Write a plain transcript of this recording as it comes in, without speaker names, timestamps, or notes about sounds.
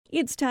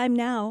It's time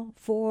now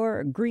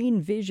for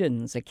Green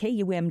Visions, a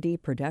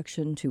KUMD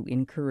production to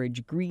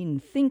encourage green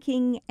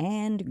thinking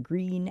and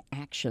green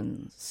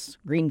actions.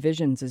 Green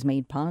Visions is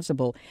made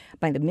possible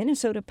by the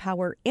Minnesota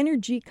Power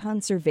Energy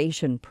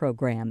Conservation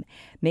Program,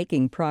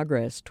 making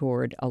progress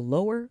toward a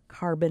lower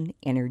carbon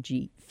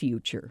energy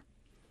future.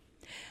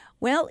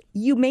 Well,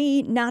 you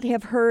may not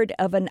have heard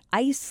of an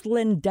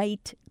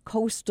Icelandite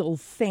coastal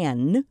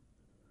fen,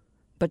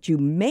 but you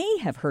may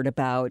have heard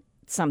about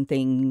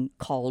something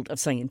called a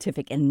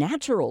scientific and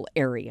natural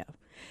area.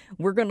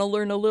 We're going to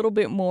learn a little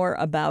bit more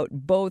about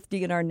both.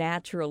 DNR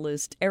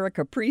naturalist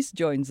Erica Priest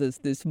joins us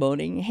this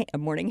morning.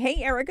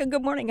 Hey, Erica,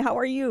 good morning. How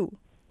are you?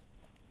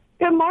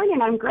 Good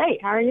morning. I'm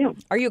great. How are you?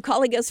 Are you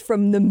calling us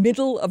from the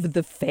middle of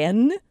the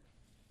fen?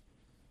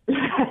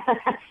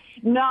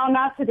 No,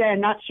 not today. I'm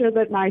not sure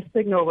that my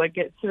signal would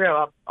get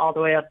through all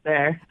the way up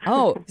there.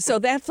 Oh, so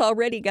that's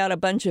already got a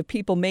bunch of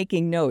people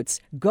making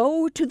notes.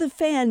 Go to the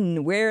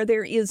fen where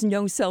there is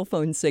no cell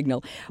phone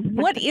signal.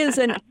 What is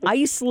an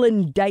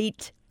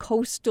Icelandite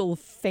coastal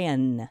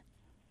fen?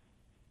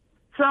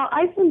 So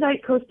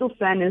Icelandite coastal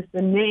fen is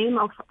the name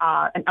of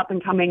an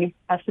up-and-coming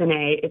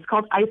SNA. It's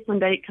called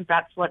Icelandite because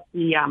that's what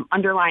the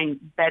underlying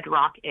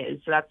bedrock is.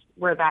 So that's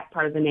where that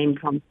part of the name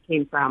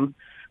came from.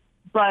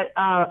 But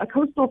a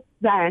coastal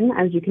fen,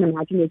 as you can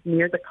imagine, is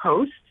near the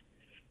coast.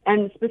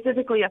 And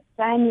specifically, a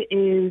fen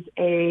is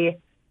a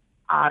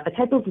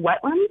type of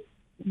wetland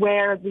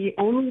where the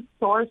only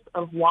source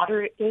of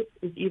water it gets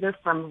is either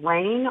from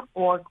rain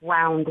or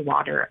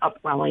groundwater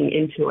upwelling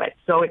into it.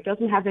 So it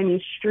doesn't have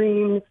any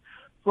streams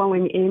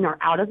flowing in or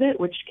out of it,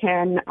 which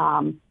can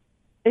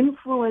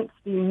influence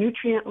the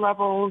nutrient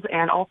levels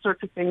and all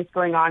sorts of things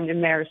going on in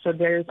there. So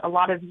there's a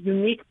lot of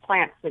unique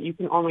plants that you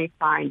can only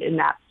find in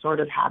that sort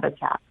of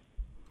habitat.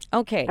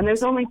 Okay. And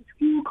there's only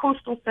 2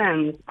 coastal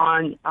fens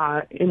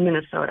in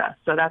Minnesota,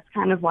 so that's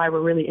kind of why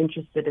we're really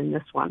interested in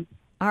this one.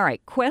 All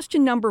right.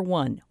 Question number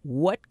 1.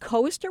 What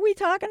coast are we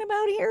talking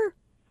about here?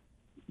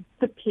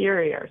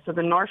 Superior. So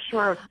the North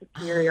Shore of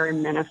Superior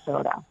in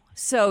Minnesota.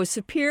 So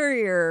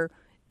Superior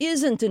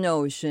isn't an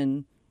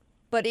ocean,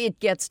 but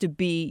it gets to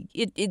be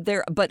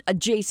but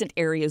adjacent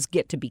areas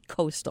get to be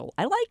coastal.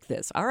 I like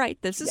this. All right.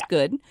 This is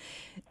good.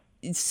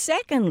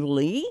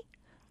 Secondly,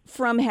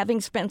 from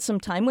having spent some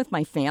time with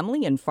my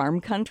family in farm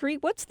country,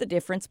 what's the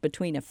difference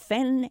between a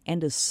fen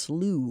and a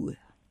slough?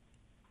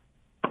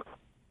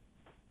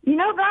 You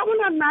know, that one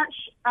I'm not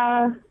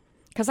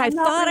because I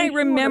thought I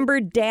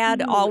remembered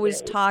Dad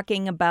always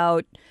talking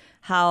about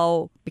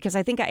how, because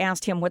I think I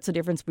asked him what's the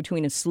difference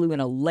between a slough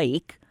and a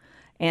lake,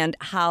 and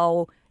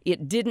how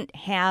it didn't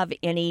have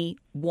any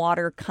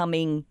water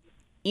coming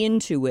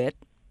into it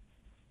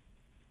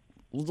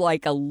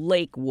like a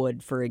lake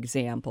would, for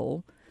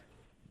example.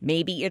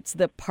 Maybe it's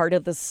the part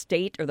of the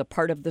state or the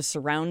part of the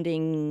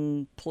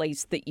surrounding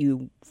place that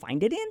you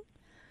find it in.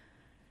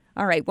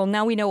 All right. Well,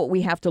 now we know what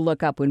we have to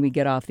look up when we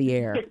get off the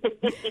air.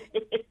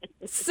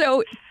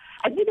 So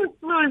I think a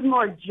slough is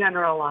more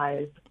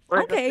generalized,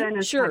 whereas okay, the fen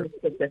is sure. kind of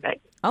specific.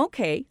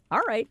 Okay.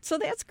 All right. So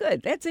that's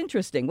good. That's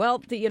interesting. Well,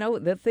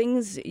 the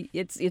things,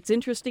 it's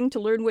interesting to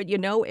learn what you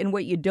know and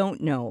what you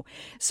don't know.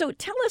 So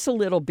tell us a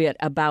little bit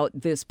about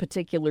this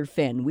particular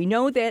fen. We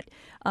know that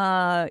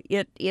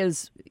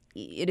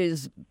it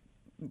is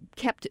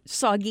kept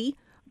soggy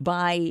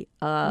by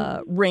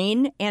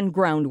rain and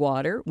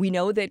groundwater. We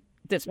know that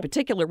this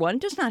particular one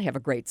does not have a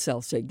great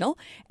cell signal,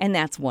 and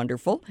that's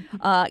wonderful.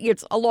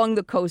 It's along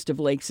the coast of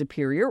Lake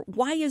Superior.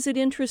 Why is it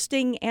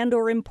interesting and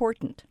or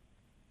important?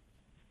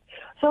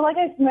 So like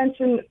I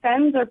mentioned,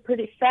 fens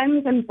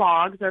and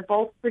bogs are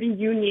both pretty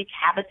unique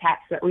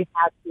habitats that we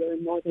have here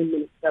in northern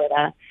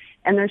Minnesota.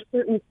 And there's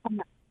certain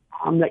plants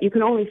that you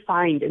can only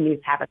find in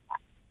these habitats.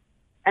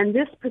 And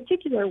this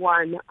particular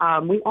one,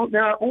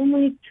 there are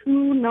only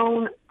 2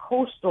 known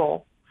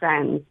coastal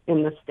fens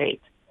in the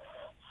state.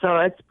 So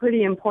it's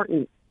pretty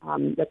important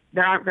that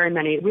there aren't very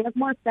many. We have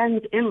more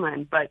fens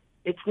inland, but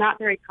it's not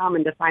very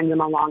common to find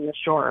them along the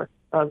shore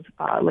of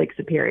Lake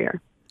Superior.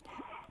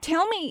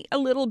 Tell me a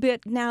little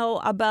bit now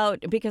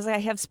about, because I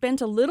have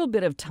spent a little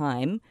bit of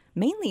time,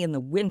 mainly in the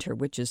winter,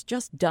 which is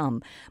just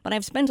dumb, but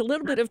I've spent a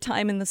little bit of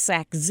time in the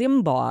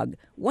Sac-Zim bog.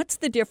 What's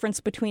the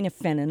difference between a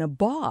fen and a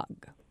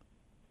bog?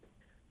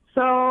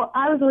 So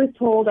I was always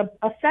told a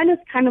fen is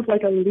kind of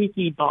like a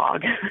leaky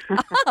bog.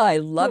 I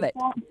love it.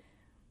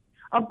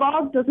 A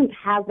bog doesn't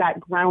have that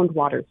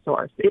groundwater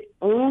source. It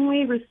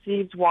only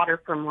receives water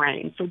from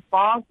rain. So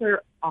bogs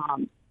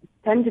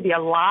tend to be a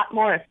lot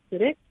more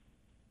acidic.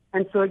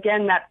 And so,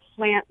 again, that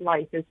plant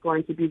life is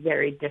going to be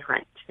very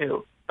different,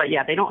 too. But,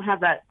 yeah, they don't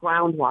have that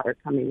groundwater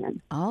coming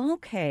in.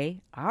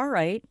 Okay. All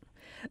right.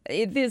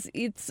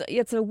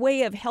 It's a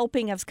way of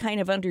helping us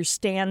kind of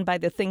understand by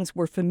the things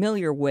we're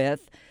familiar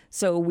with.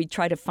 So we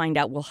try to find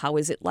out, well, how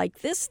is it like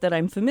this that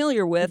I'm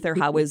familiar with, or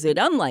how is it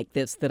unlike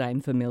this that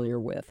I'm familiar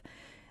with?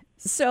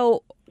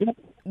 So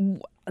who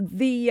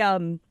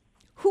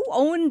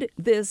owned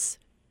this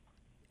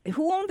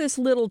this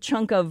little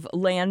chunk of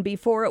land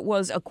before it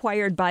was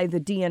acquired by the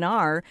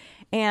DNR.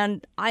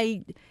 And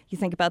you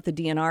think about the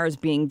DNR as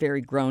being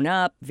very grown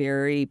up,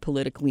 very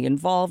politically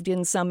involved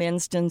in some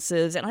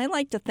instances. And I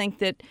like to think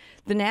that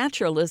the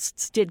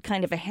naturalists did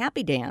kind of a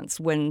happy dance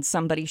when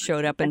somebody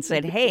showed up and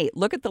said, hey,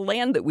 look at the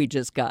land that we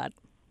just got.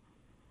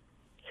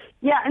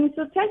 Yeah, and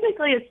so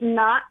technically it's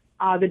not,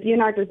 the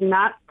DNR does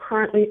not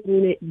currently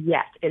own it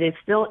yet. It is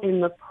still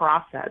in the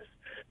process.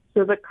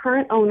 So the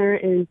current owner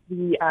is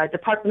the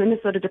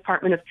Minnesota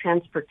Department of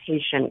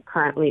Transportation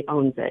currently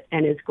owns it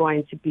and is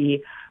going to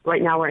be,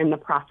 right now we're in the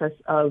process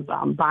of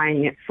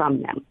buying it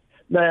from them.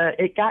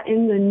 It got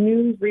in the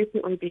news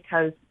recently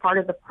because part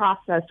of the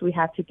process we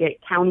had to get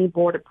county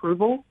board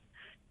approval,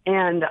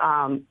 and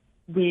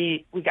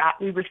we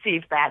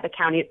received that.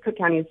 Cook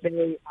County is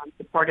very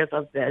supportive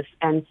of this,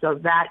 and so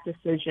that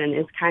decision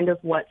is kind of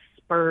what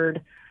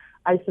spurred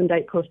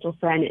Icelandite Coastal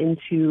Fen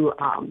into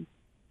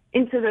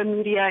the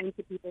media,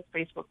 into people's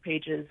Facebook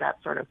pages, that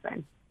sort of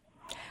thing.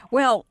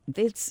 Well,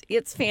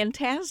 it's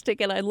fantastic,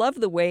 and I love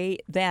the way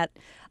that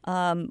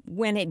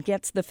when it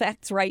gets the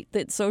facts right,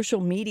 that social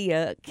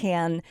media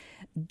can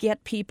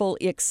get people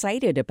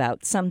excited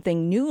about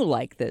something new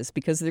like this,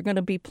 because there are going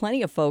to be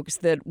plenty of folks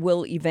that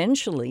will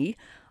eventually,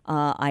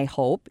 I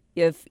hope,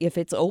 if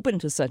it's open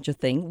to such a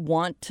thing,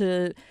 want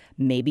to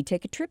maybe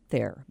take a trip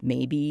there,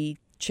 maybe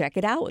check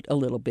it out a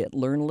little bit,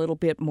 learn a little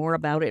bit more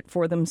about it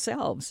for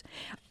themselves.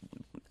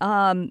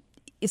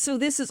 So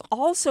this is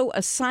also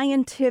a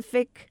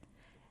scientific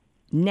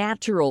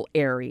natural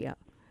area.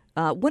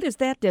 What does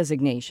that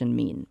designation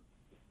mean?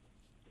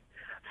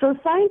 So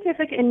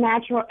scientific and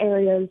natural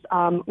areas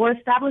were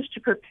established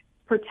to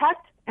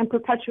protect and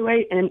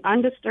perpetuate in an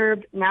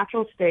undisturbed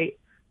natural state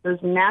those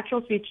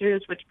natural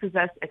features which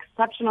possess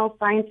exceptional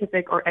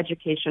scientific or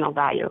educational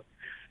value.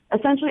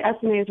 Essentially,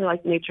 SNAs are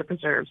like nature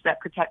preserves that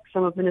protect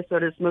some of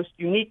Minnesota's most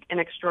unique and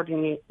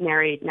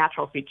extraordinary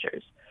natural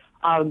features.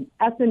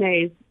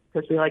 SNAs,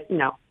 because we like,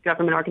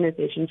 government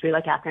organizations, we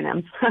like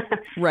acronyms.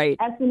 Right.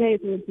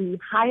 SNAs are the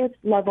highest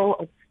level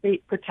of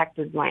state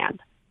protected land.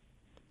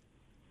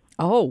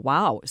 Oh,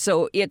 wow.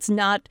 So it's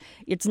not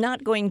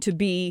going to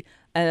be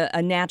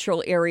a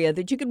natural area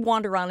that you could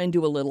wander around and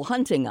do a little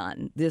hunting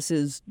on. This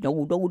is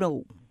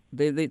no.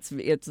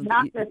 It's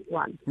not this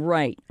one.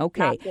 Right.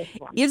 Okay. Not this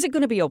one. Is it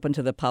going to be open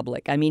to the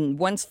public? I mean,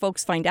 once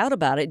folks find out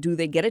about it, do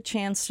they get a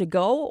chance to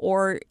go,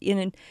 or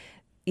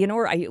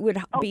it would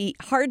be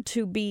hard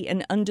to be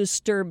an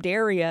undisturbed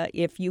area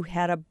if you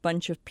had a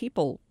bunch of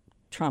people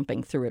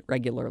tromping through it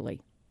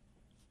regularly?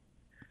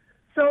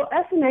 So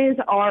SNAs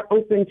are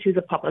open to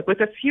the public,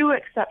 with a few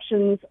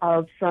exceptions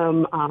of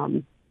some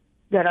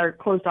that are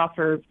closed off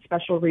for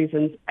special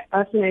reasons.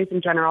 SNAs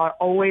in general are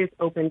always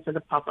open to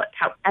the public.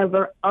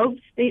 However, of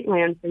state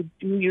lands, they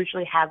do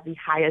usually have the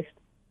highest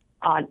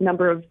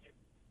number of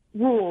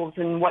rules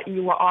and what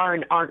you are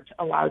and aren't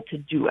allowed to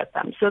do with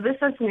them. So this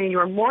SNA, you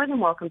are more than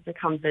welcome to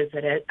come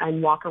visit it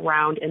and walk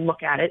around and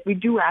look at it. We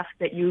do ask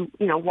that you,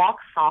 walk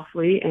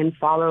softly and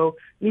follow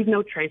leave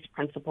no trace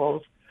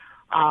principles.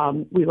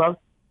 We love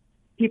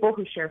people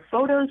who share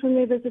photos when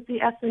they visit the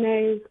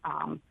SNAs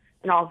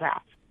and all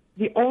that.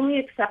 The only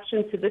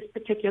exception to this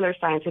particular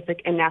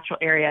scientific and natural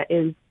area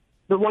is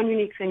the one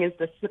unique thing is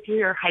the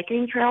Superior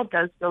Hiking Trail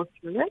does go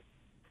through it.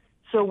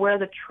 So where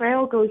the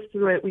trail goes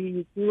through it,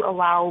 we do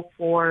allow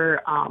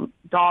for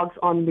dogs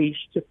on leash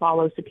to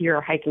follow Superior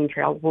Hiking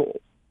Trail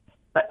rules.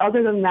 But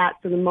other than that,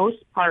 for the most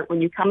part,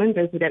 when you come and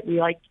visit it, we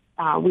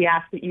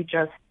ask that you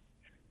just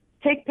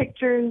take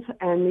pictures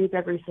and leave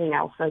everything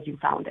else as you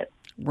found it.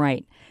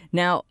 Right.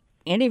 Now,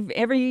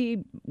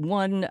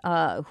 everyone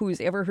who's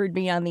ever heard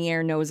me on the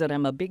air knows that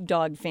I'm a big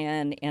dog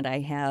fan, and I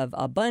have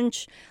a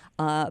bunch,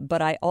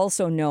 but I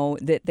also know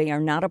that they are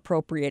not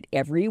appropriate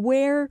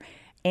everywhere,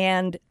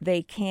 and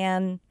they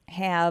can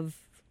have,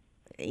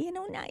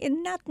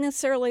 not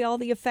necessarily all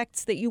the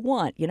effects that you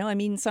want.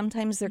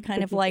 Sometimes they're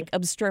kind of like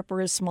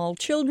obstreperous small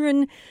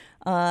children.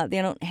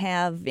 They don't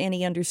have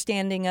any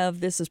understanding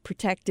of this is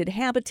protected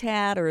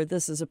habitat or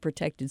this is a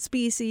protected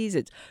species.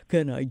 It's,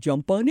 can I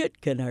jump on it?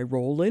 Can I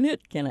roll in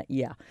it?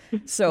 Yeah.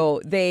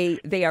 So they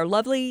are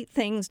lovely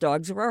things.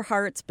 Dogs are our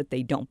hearts, but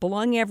they don't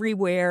belong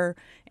everywhere.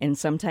 And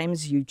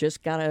sometimes you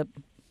just got to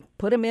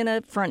put them in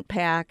a front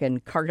pack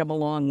and cart them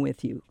along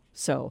with you.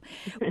 So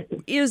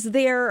is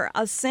there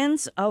a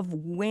sense of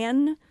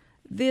when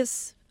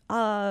this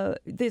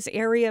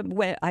area,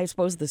 I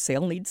suppose the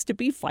sale needs to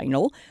be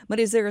final,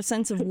 but is there a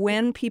sense of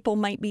when people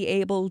might be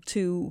able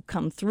to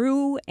come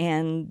through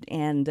and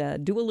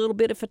do a little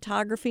bit of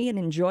photography and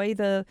enjoy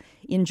the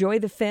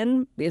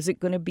fen? Is it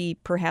going to be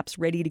perhaps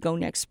ready to go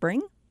next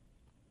spring?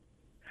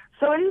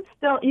 So it is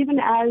still, even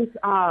as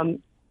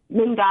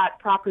MnDOT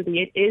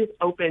property, it is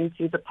open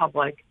to the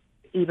public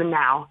even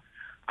now.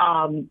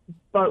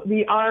 But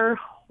we are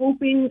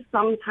hoping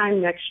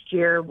sometime next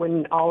year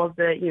when all of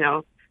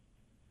the,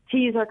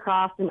 T's are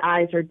crossed and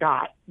I's are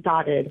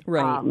dotted,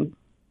 right.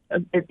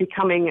 It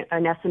becoming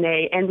an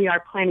SNA. And we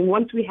are planning,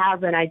 once we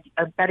have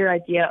a better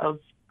idea of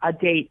a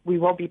date, we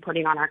will be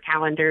putting on our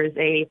calendars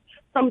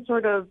some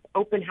sort of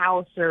open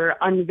house or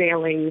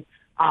unveiling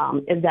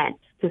event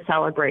to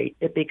celebrate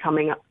it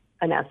becoming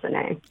an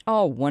SNA.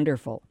 Oh,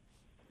 wonderful.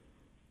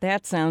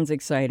 That sounds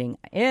exciting.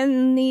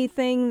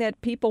 Anything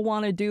that people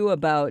want to do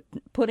about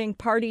putting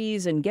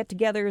parties and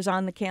get-togethers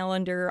on the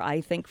calendar,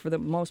 I think for the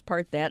most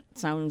part that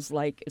sounds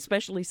like,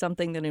 especially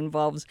something that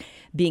involves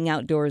being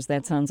outdoors,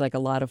 that sounds like a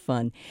lot of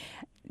fun.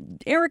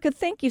 Erica,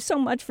 thank you so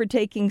much for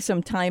taking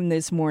some time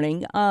this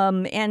morning.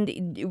 And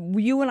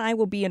you and I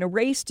will be in a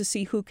race to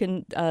see who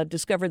can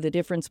discover the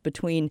difference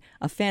between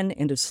a fen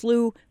and a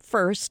slough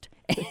first.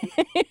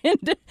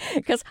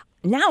 Because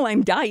now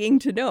I'm dying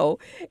to know.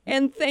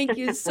 And thank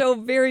you so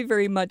very,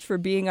 very much for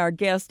being our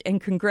guest. And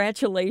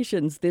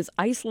congratulations, this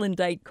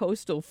Icelandite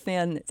coastal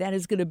fen. That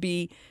is going to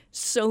be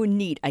so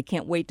neat. I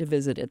can't wait to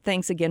visit it.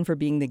 Thanks again for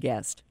being the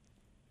guest.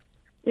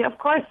 Yeah, of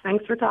course.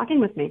 Thanks for talking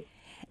with me.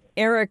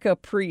 Erica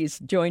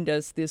Priest joined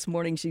us this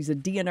morning. She's a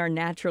DNR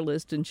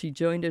naturalist, and she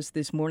joined us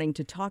this morning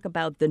to talk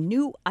about the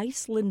new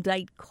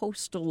Icelandite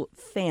coastal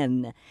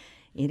fen.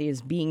 It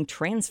is being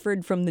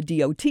transferred from the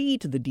DOT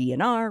to the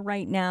DNR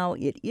right now.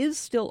 It is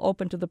still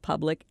open to the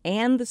public,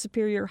 and the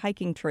Superior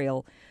Hiking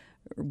Trail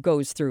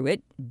goes through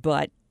it,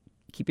 but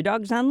keep your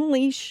dogs on the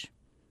leash.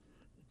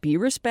 Be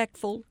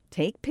respectful,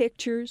 take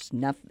pictures,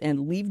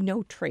 and leave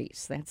no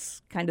trace.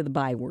 That's kind of the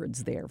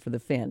bywords there for the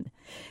fen.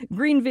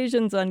 Green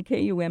Visions on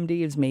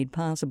KUMD is made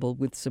possible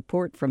with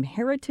support from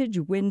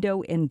Heritage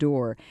Window and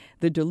Door,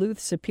 the Duluth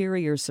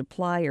Superior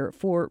supplier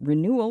for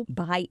renewal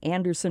by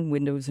Anderson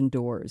Windows and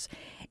Doors,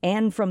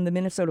 and from the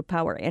Minnesota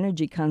Power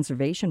Energy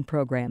Conservation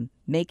Program,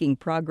 making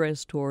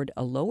progress toward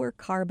a lower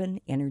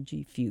carbon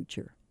energy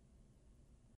future.